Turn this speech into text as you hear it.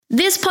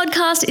This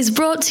podcast is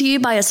brought to you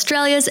by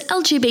Australia's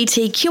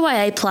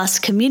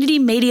LGBTQIA+ community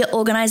media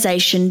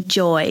organisation,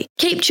 Joy.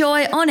 Keep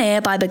Joy on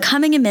air by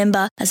becoming a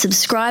member, a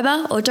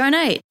subscriber or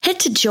donate. Head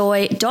to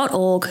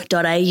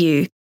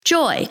joy.org.au.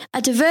 Joy,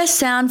 a diverse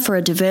sound for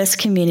a diverse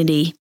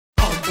community.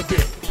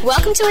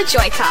 Welcome to a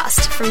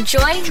Joycast from Joy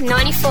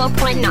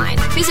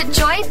 94.9. Visit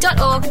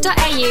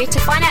joy.org.au to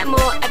find out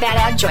more about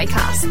our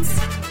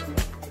Joycasts.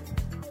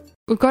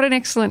 We've got an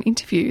excellent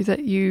interview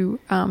that you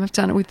have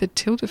done with the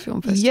Tilde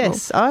Film Festival.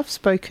 Yes, I've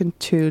spoken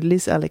to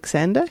Liz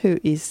Alexander, who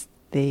is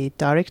the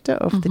director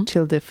of the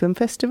Tilde Film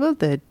Festival,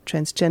 the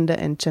Transgender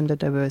and Gender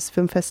Diverse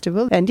Film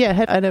Festival. And yeah, I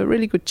had a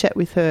really good chat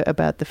with her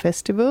about the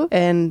festival.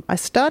 And I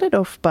started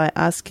off by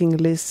asking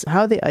Liz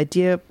how the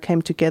idea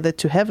came together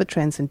to have a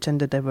trans and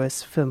gender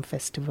diverse film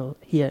festival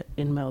here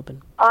in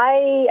Melbourne.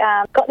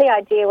 I got the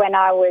idea when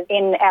I was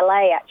in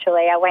LA,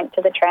 actually. I went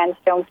to the Trans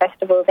Film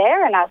Festival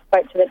there and I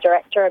spoke to the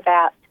director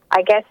about,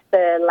 I guess,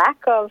 the lack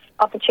of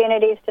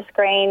opportunities to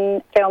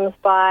screen films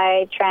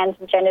by trans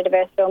and gender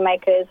diverse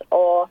filmmakers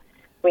or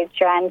with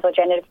trans or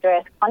gender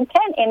diverse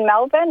content in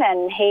Melbourne,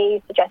 and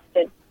he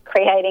suggested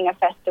creating a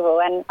festival,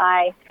 and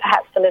I,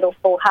 perhaps a little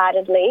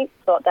foolhardily,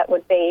 thought that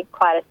would be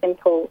quite a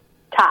simple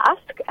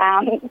task.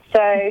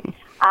 So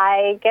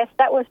I guess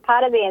that was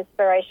part of the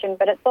inspiration,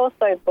 but it's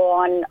also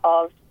born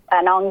of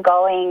an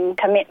ongoing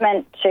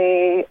commitment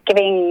to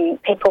giving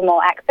people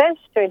more access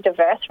to a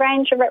diverse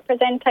range of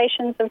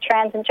representations of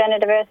trans and gender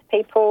diverse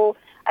people.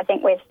 I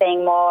think we're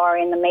seeing more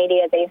in the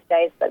media these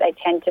days, but they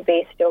tend to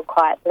be still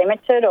quite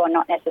limited or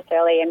not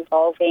necessarily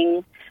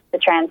involving the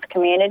trans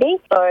community.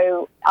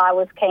 So I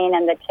was keen,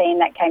 and the team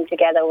that came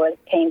together was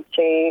keen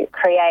to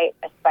create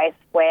a space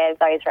where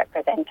those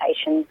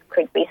representations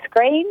could be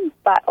screened,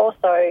 but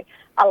also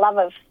a love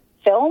of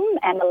film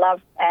and a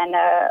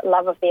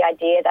love of the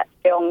idea that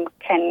film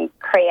can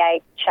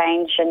create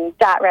change and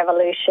start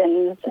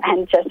revolutions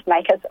and just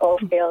make us all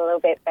feel a little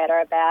bit better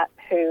about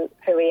who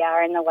we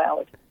are in the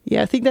world.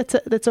 Yeah, I think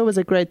that's always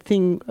a great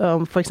thing.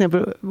 For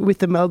example, with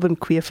the Melbourne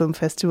Queer Film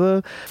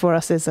Festival, for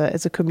us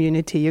as a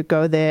community, you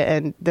go there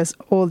and there's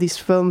all these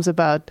films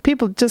about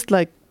people just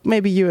like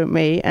maybe you and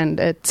me, and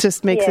it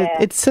just makes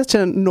it's such a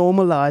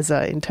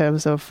normalizer in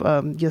terms of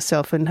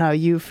yourself and how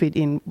you fit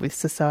in with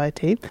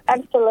society.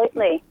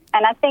 Absolutely.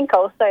 And I think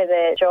also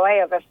the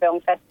joy of a film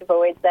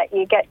festival is that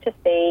you get to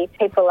see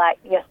people like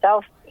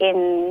yourself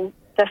in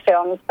the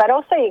films, but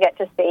also you get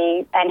to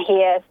see and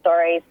hear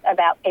stories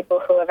about people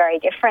who are very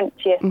different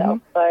to yourself.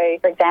 So,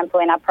 for example,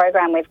 in our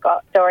program, we've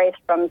got stories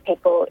from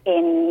people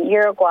in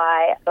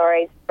Uruguay,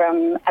 stories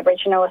from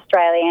Aboriginal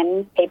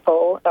Australian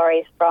people,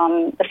 stories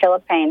from the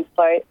Philippines.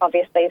 So,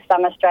 obviously,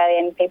 some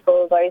Australian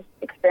people, those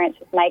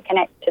experiences may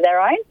connect to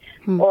their own,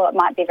 or it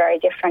might be very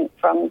different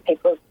from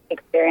people's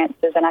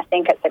experiences. And I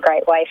think it's a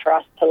great way for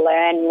us to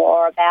learn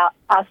more about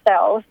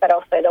ourselves, but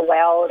also the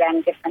world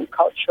and different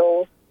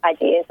cultural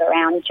ideas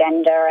around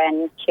gender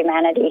and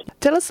humanity.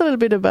 Tell us a little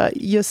bit about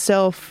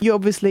yourself. You're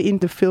obviously in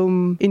the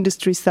film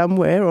industry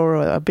somewhere, or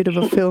a bit of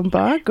a film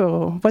bug,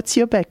 or what's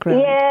your background?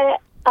 Yeah,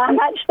 I'm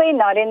actually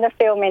not in the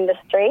film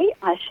industry.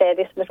 I share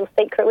this little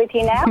secret with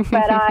you now,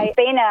 but I've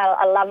been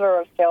a lover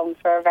of film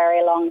for a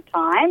very long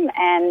time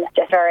and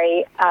just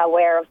very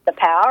aware of the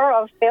power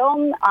of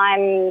film.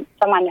 I'm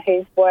someone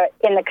who's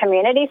worked in the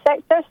community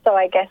sector, so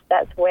I guess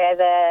that's where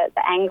the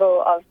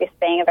angle of this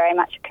being a very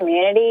much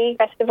community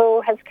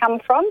festival has come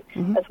from,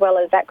 as well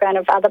as background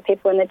of other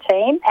people in the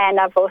team. And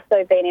I've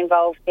also been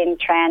involved in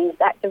trans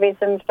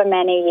activism for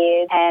many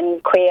years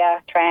and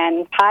queer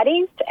trans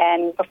parties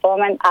and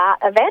performance art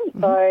events.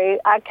 So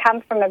I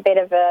come from a bit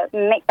of a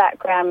mixed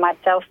background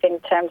myself in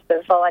terms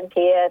of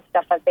volunteer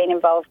stuff I've been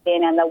involved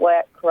in and the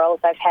work roles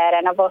I've had,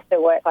 and I've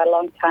also worked quite a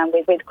long time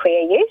with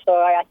queer youth, so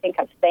I think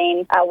I've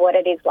seen what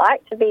it is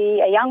like to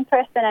be a young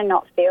person and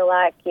not feel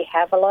like you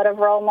have a lot of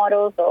role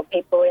models or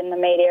people in the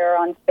media or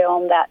on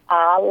film that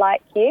are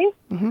like you.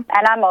 And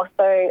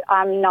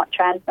I'm not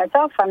trans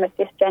myself, I'm a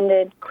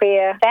cisgendered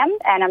queer femme,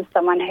 and I'm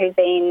someone who's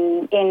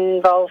been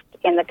involved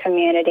in the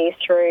community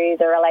through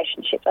the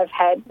relationships I've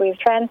had with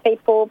trans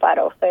people, but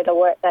also the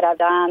work that I've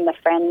done, the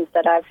friends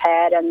that I've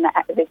had, and the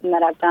activism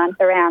that I've done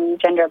around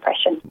gender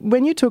oppression.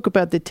 When you talk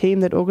about the team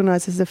that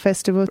organises the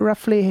festival,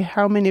 roughly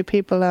how many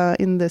people are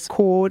in this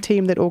core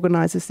team that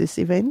organises this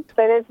event?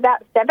 So there's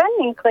about 7,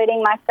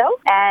 including myself,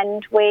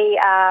 and we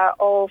are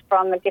all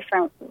from a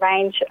different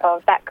range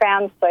of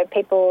backgrounds. So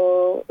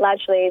people,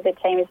 largely the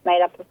team is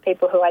made up of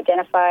people who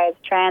identify as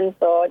trans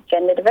or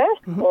gender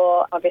diverse,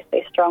 or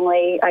obviously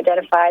strongly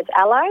identify as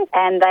allies,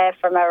 and they're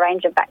from a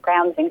range of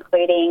backgrounds,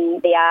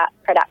 including the art,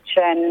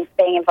 production,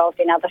 being involved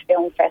in other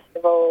film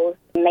festivals,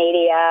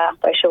 media,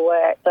 social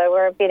work. So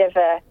we're a bit of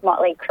a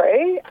motley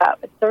crew, but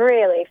it's a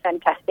really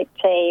fantastic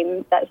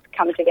team that's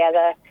come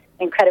together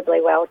incredibly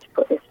well to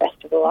put this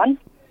festival on.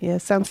 Yeah,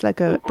 sounds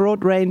like a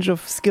broad range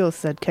of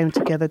skills that came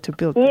together to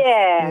build this.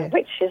 Yeah,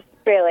 which is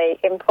really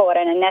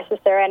important and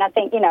necessary. And I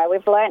think,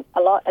 we've learnt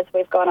a lot as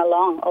we've gone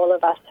along. All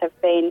of us have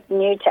been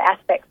new to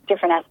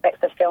different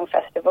aspects of film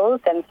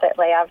festivals, and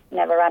certainly I've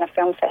never run a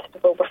film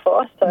festival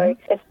before. So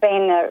it's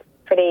been a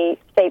pretty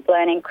steep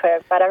learning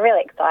curve, but a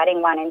really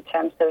exciting one in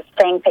terms of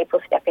seeing people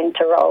step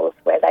into roles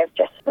where they've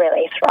just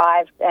really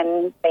thrived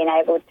and been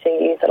able to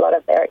use a lot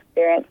of their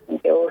experience and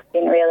skills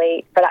in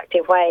really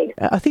productive ways.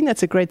 I think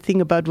that's a great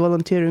thing about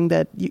volunteering,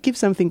 that you give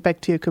something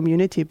back to your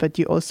community, but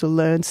you also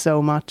learn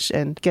so much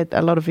and get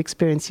a lot of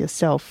experience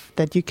yourself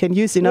that you can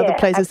use in other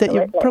places that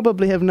you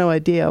probably have no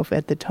idea of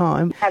at the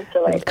time.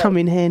 Absolutely. It'll come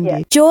in handy.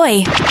 Yeah.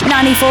 Joy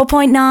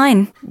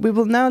 94.9. We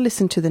will now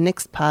listen to the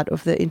next part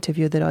of the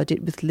interview that I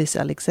did with Liz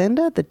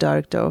Alexander, the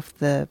director of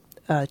the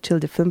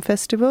Tilde Film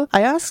Festival.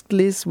 I asked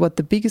Liz what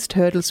the biggest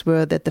hurdles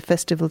were that the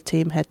festival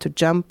team had to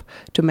jump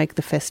to make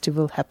the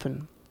festival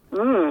happen.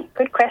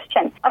 Good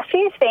question. A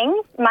few things.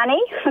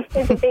 Money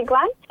is a big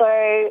one. So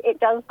it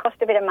does cost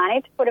a bit of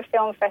money to put a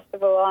film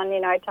festival on,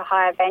 to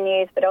hire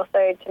venues, but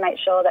also to make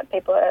sure that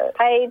people are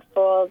paid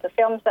for the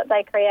films that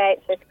they create,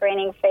 so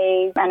screening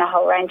fees and a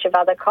whole range of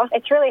other costs.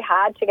 It's really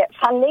hard to get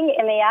funding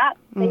in the arts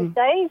these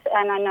days,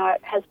 and I know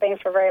it has been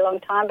for a very long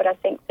time, but I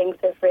think things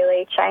have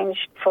really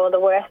changed for the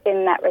worse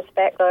in that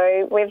respect.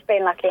 So we've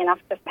been lucky enough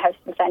to have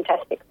some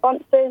fantastic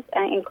sponsors,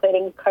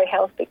 including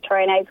CoHealth,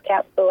 Victorian AIDS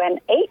Council and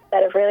EAT,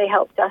 that have really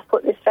helped us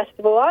put this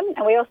festival on.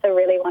 And we also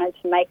really wanted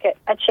to make it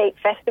a cheap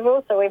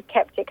festival, so we've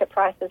kept ticket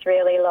prices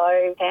really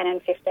low, 10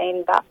 and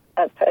 15 bucks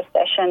per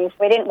session.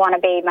 We didn't want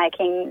to be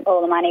making all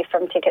the money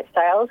from ticket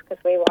sales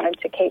because we wanted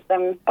to keep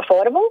them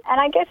affordable.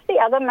 And I guess the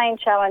other main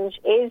challenge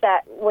is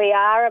that we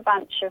are a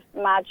bunch of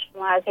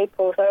marginalised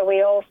people, so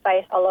we all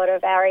face a lot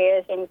of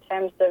barriers in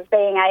terms of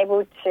being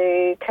able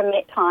to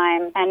commit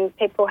time, and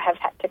people have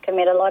had to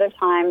commit a lot of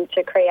time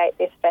to create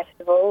this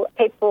festival.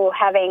 People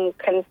having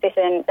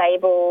consistent,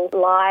 stable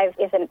lives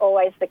isn't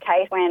always the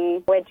case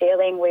when we're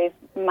dealing with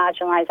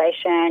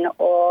marginalisation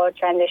or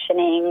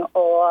transitioning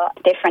or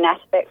different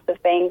aspects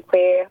of being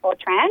queer or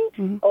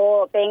trans,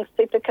 or being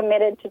super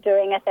committed to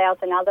doing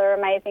 1,000 other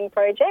amazing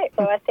projects.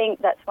 So I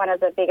think that's one of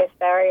the biggest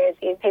barriers,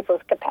 is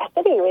people's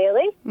capacity,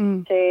 really,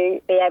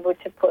 to be able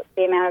to put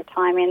the amount of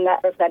time in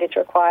that is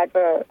required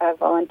for a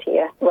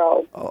volunteer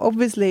role.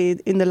 Obviously,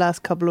 in the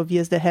last couple of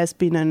years, there has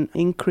been an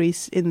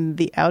increase in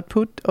the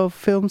output of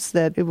films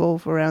that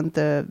evolve around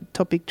the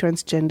topic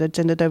transgender,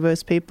 gender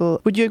diverse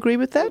people. Would you agree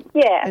with that?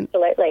 Yeah,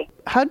 absolutely.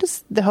 How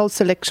does the whole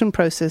selection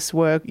process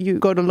work? You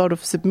got a lot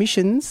of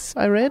submissions,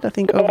 I read, I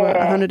think over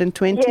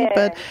 120,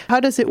 but how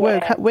does it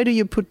work? Where do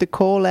you put the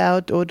call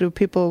out, or do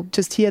people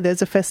just hear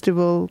there's a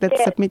festival,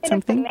 let's submit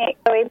something?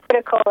 So we put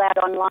a call out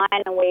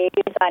online, and we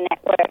use our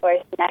network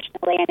both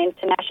nationally and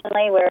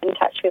internationally. We're in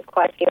touch with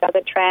quite a few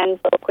other trans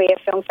or queer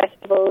film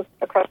festivals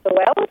across the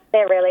world.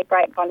 They're really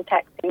great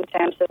contacts in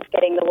terms of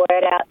getting the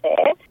word out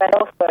there, but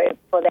also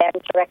for them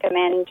to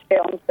recommend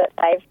films that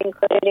they've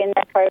included in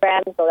their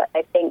programs or that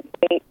they think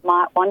we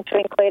might want to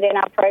include in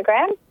our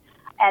program.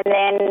 And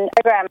then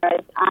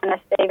programmers, Anna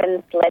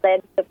Stevens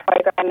led the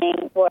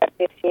programming work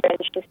this year, and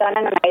she's done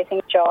an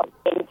amazing job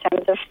in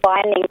terms of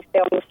finding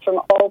films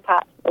from all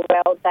parts of the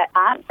world that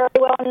aren't very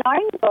well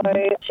known. So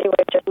she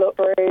would just look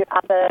through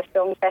other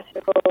film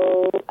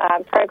festival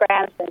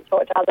programs and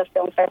talk to other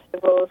film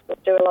festivals,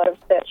 would do a lot of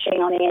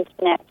searching on the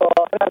internet for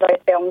some of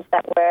those films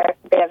that were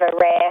a bit of a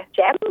rare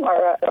gem,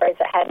 or as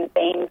it hadn't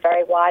been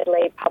very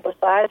widely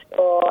publicised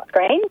or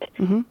screened.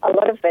 A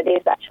lot of it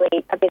is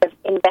actually a bit of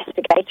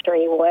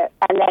investigatory work.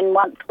 And then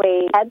once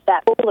we had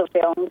that pool of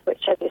films,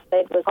 which, as you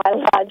said, was quite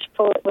a large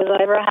pool, it was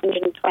over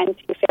 120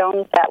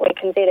 films that we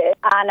considered.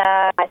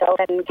 Anna, myself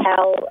and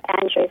Cal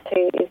Andrews,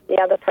 who is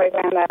the other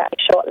programmer,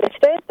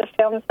 shortlisted the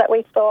films that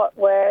we thought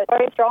were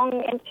very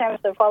strong in terms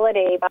of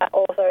quality, but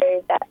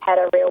also that had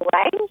a real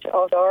range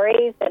of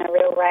stories and a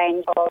real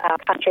range of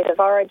countries of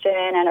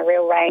origin and a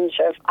real range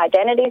of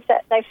identities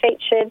that they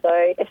featured.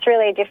 So it's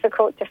really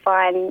difficult to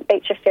find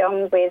feature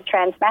films with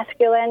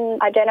trans-masculine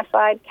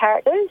identified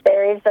characters.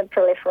 There is a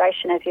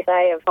proliferation, as you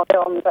say, of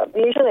films, but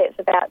usually it's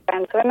about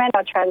trans women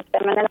or trans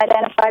feminine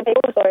identified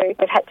people. So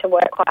we've had to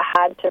work quite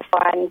hard to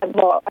find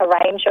a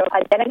range of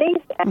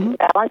identities and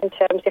balance in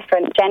terms of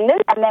different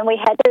genders. And then we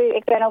had two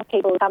external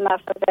people, Summer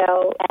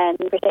Favell and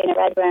Christina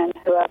Radburn,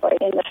 who are both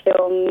in the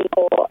film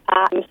for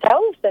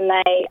themselves, and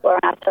they were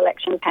on our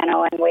selection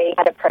panel, and we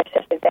had a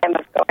process with them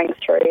of going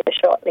through the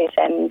shortlist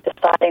and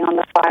deciding on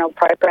the final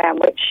program,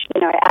 which,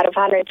 out of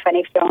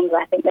 120 films,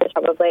 I think there's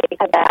probably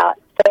about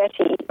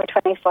 30 or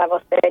 25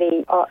 or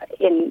 30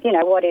 in,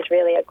 what is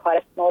really quite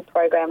a small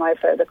program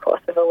over the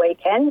course of a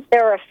weekend.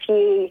 There were a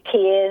few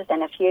tears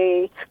and a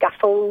few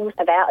scuffles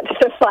about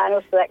the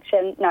final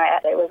selection. No,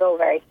 it was all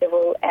very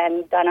civil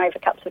and done over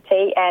cups of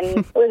tea, and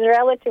it was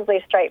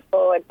relatively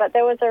straightforward, but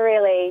there was a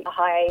really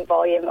high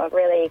volume of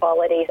really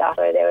quality stuff.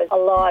 So there was a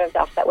lot of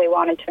stuff that we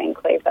wanted to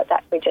include, but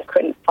that we just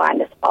couldn't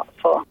find a spot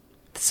for.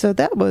 So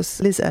that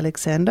was Liz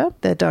Alexander,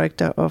 the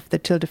director of the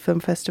Tilde Film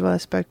Festival I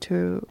spoke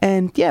to.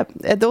 And yeah,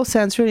 it all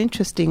sounds really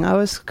interesting. I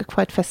was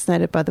quite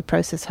fascinated by the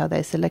process, how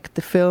they select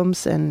the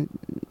films and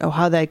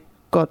how they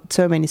got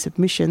so many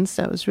submissions.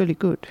 That was really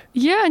good.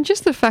 Yeah, and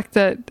just the fact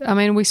that, I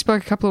mean, we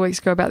spoke a couple of weeks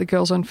ago about the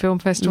Girls on Film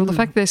Festival. The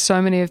fact that there's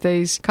so many of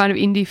these kind of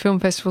indie film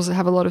festivals that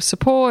have a lot of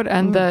support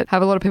and that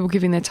have a lot of people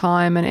giving their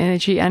time and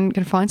energy and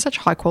can find such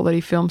high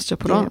quality films to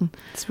put on.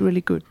 It's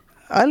really good.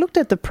 I looked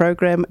at the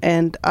program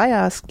and I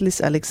asked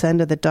Liz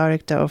Alexander, the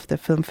director of the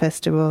film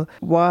festival,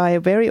 why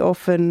very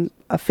often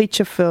a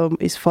feature film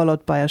is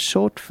followed by a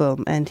short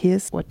film. And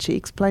here's what she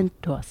explained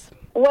to us.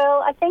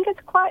 Well, I think it's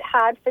quite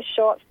hard for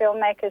short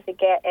filmmakers to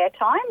get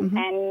airtime,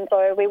 and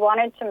so we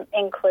wanted to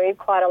include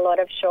quite a lot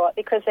of short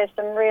because there's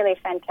some really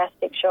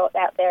fantastic shorts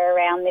out there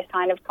around this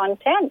kind of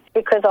content,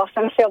 because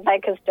often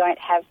filmmakers don't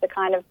have the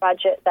kind of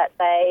budget that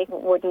they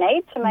would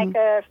need to make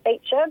a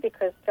feature,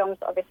 because film's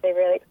obviously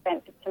really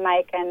expensive to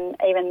make, and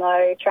even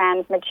though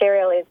trans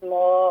material is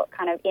more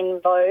kind of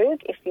in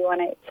vogue, if you want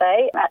to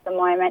say, at the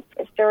moment,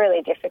 it's still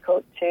really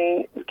difficult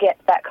to get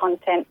that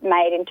content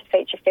made into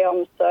feature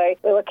films. So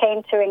we were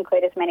keen to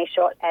include as many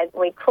shorts as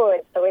we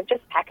could. So we've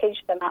just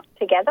packaged them up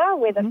together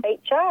with a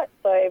feature,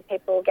 so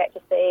people get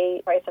to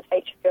see both a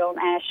feature film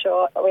and a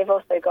short. But we've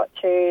also got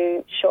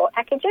 2 short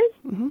packages,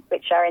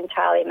 which are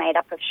entirely made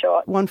up of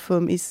short. One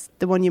film is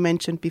the one you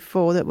mentioned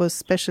before that was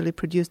specially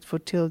produced for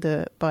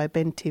Tilde by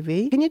Ben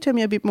TV. Can you tell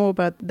me a bit more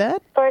about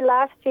that? So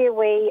last year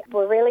we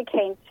were really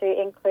keen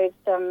to include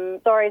some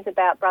stories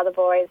about brother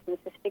boys and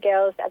sister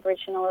girls,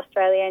 Aboriginal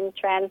Australian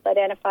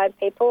trans-identified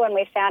people, and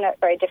we found it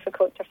very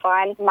difficult to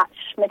find much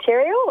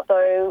material.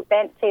 So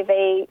Bent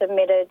TV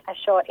submitted a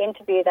short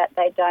interview that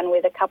they'd done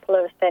with a couple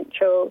of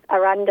Central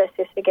Arunda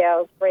sister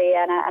girls,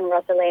 Brianna and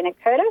Rosalina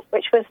Curtis,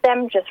 which was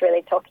them just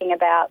really talking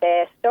about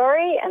their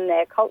story and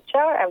their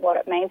culture and what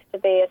it means to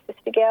be a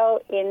sister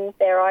girl in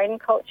their own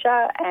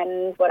culture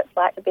and what it's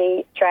like to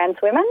be trans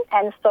women.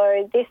 And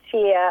so this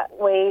year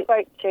we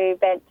spoke to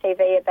Bent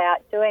TV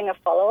about doing a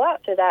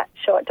follow-up to that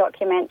short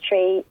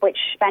documentary, which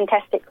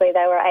fantastically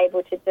they were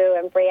able to do,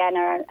 and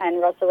Brianna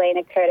and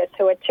Rosalina Curtis,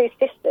 who are 2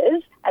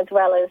 sisters as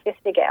well as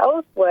sister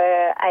girls,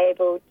 were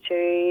able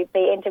to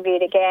be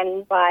interviewed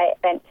again by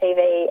Bent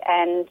TV,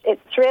 and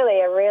it's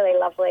really a really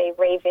lovely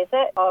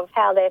revisit of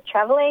how they're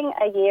travelling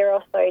a year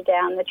or so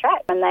down the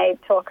track, and they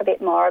talk a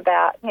bit more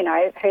about, you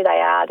know, who they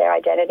are, their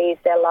identities,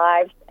 their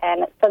lives.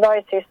 And for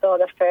those who saw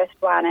the first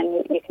one,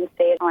 and you can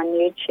see it on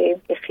YouTube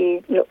if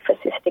you look for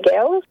Sister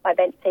Girls by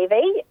Bent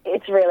TV,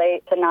 it's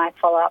a nice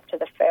follow-up to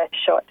the first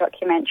short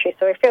documentary.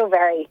 So we feel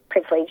very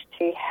privileged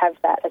to have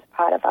that as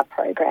part of our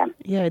program.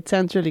 Yeah, it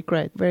sounds really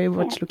great. Very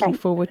much looking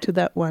forward to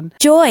that one.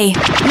 Joy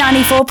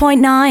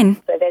 94.9.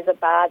 So there's a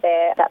bar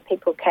there that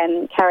people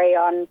can carry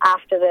on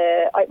after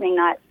the opening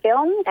night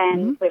film,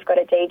 and we've got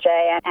a DJ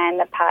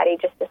and a party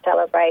just to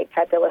celebrate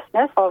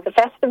fabulousness of the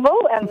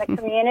festival and the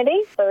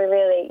community. So we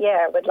really,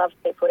 would love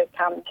people to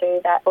come to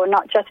that, or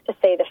not just to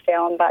see the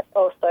film, but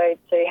also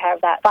to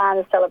have that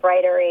fun,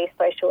 celebratory,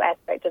 social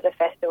aspect of the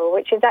festival,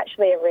 which is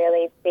actually a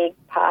really big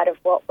part of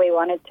what we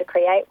wanted to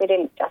create. We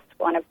didn't just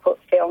want to put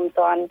films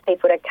on,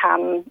 people to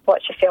come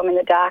watch a film in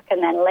the dark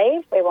and then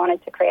leave. We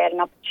wanted to create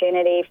an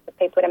opportunity for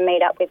people to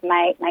meet up with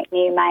mate, make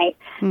new mate,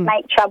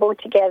 make trouble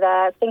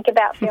together, think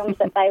about films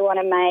that they want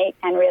to make,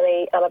 and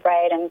really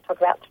celebrate and talk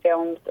about the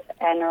films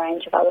and a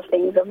range of other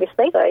things,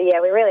 obviously. So,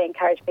 we really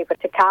encourage people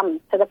to come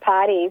to the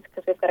parties,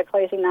 because we've got a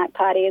closing night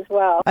party as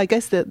well. I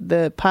guess that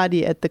the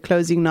party at the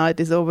closing night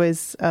is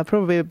always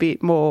probably a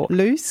bit more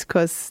loose,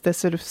 because the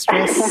sort of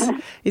stress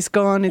is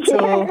gone, it's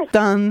all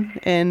done,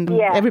 and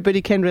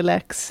everybody can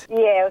relax.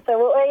 Yeah, so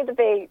we'll either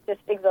be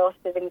just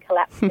exhausted and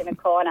collapsed in a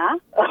corner,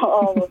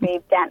 or we'll be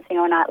dancing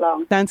all night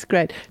long. Sounds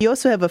great. You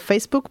also have a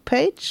Facebook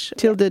page,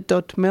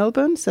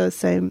 tilde.melbourne, so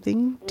same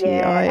thing,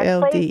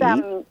 TILDE.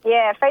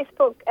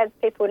 Facebook, as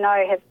people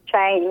know, has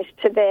changed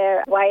to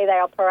their way they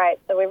operate,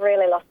 so we've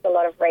really lost a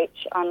lot of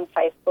reach on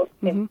Facebook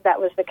if that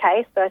was the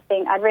case. So I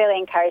think I'd really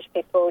encourage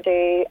people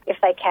to, if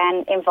they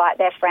can, invite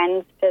their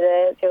friends to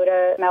the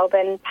Tilde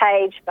Melbourne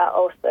page, but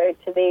also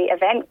to the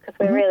event, because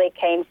we're really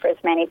keen for as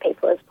many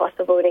people as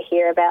possible to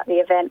hear about the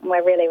event, and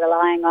we're really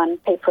relying on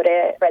people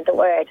to spread the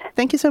word.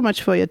 Thank you so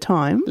much for your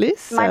time,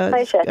 Liz. My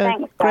pleasure.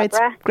 Thanks,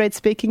 Barbara. Great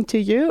speaking to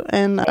you,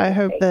 and I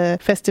hope the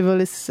festival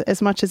is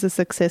as much as a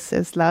success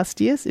as last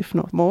year's, if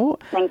not more.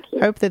 Thank you.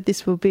 Hope that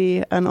this will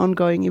be an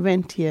ongoing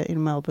event here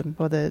in Melbourne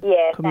for the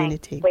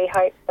community. Thanks. We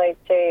hope so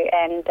too,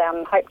 and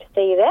hope to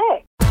see you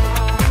there.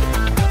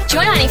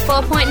 Joy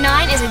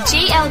 94.9 is a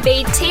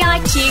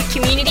GLBTIQ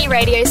community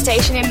radio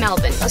station in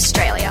Melbourne,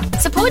 Australia.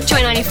 Support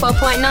Joy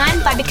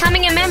 94.9 by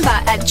becoming a member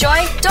at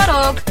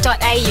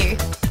joy.org.au.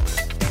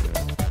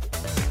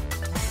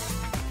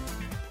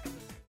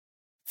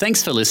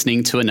 Thanks for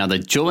listening to another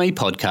Joy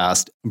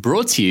podcast,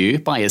 brought to you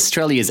by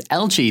Australia's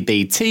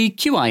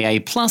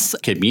LGBTQIA+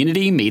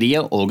 community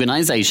media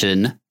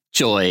organisation,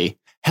 Joy.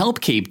 Help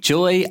keep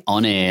Joy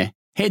on air.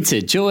 Head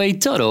to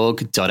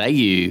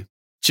joy.org.au.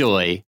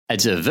 Joy, a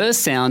diverse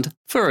sound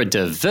for a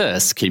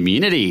diverse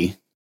community.